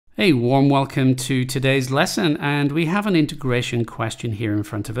A warm welcome to today's lesson, and we have an integration question here in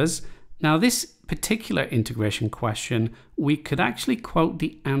front of us. Now this particular integration question, we could actually quote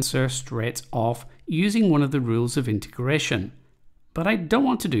the answer straight off using one of the rules of integration. But I don't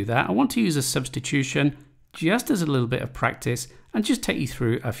want to do that. I want to use a substitution just as a little bit of practice and just take you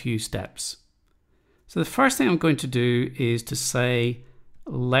through a few steps. So the first thing I'm going to do is to say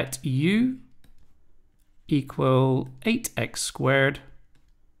let u equal 8x squared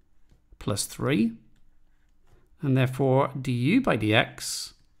plus 3, and therefore du by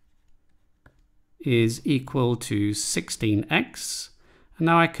dx is equal to 16x. And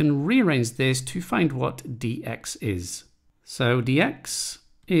now I can rearrange this to find what dx is. So dx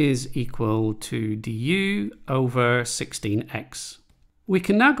is equal to du over 16x. We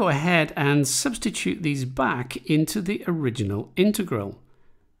can now go ahead and substitute these back into the original integral.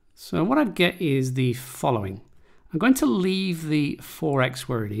 So what I'd get is the following. I'm going to leave the 4x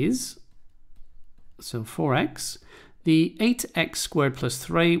where it is. So 4x. The 8x squared plus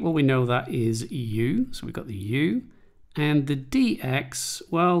 3, well, we know that is u. So we've got the u. And the dx,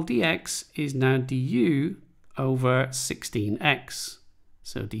 well, dx is now du over 16x.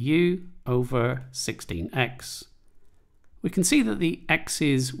 So du over 16x. We can see that the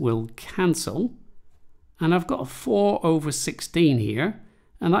x's will cancel. And I've got a 4 over 16 here.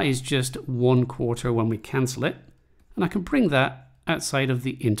 And that is just 1/4 when we cancel it. And I can bring that outside of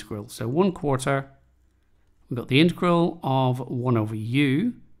the integral. So 1/4, we've got the integral of 1 over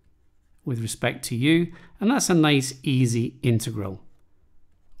u with respect to u. And that's a nice easy integral.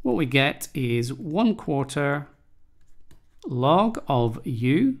 What we get is 1/4 log of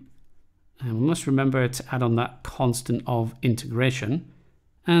u. And we must remember to add on that constant of integration.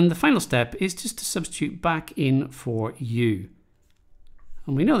 And the final step is just to substitute back in for u.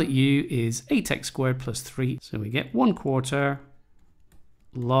 And we know that u is 8x squared plus 3. So we get 1/4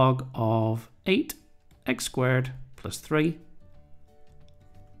 log of 8x squared plus 3.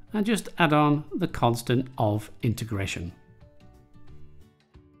 And just add on the constant of integration.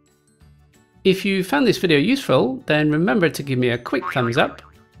 If you found this video useful, then remember to give me a quick thumbs up.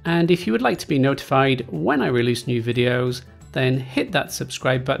 And if you would like to be notified when I release new videos, then hit that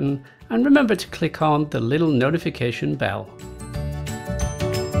subscribe button and remember to click on the little notification bell.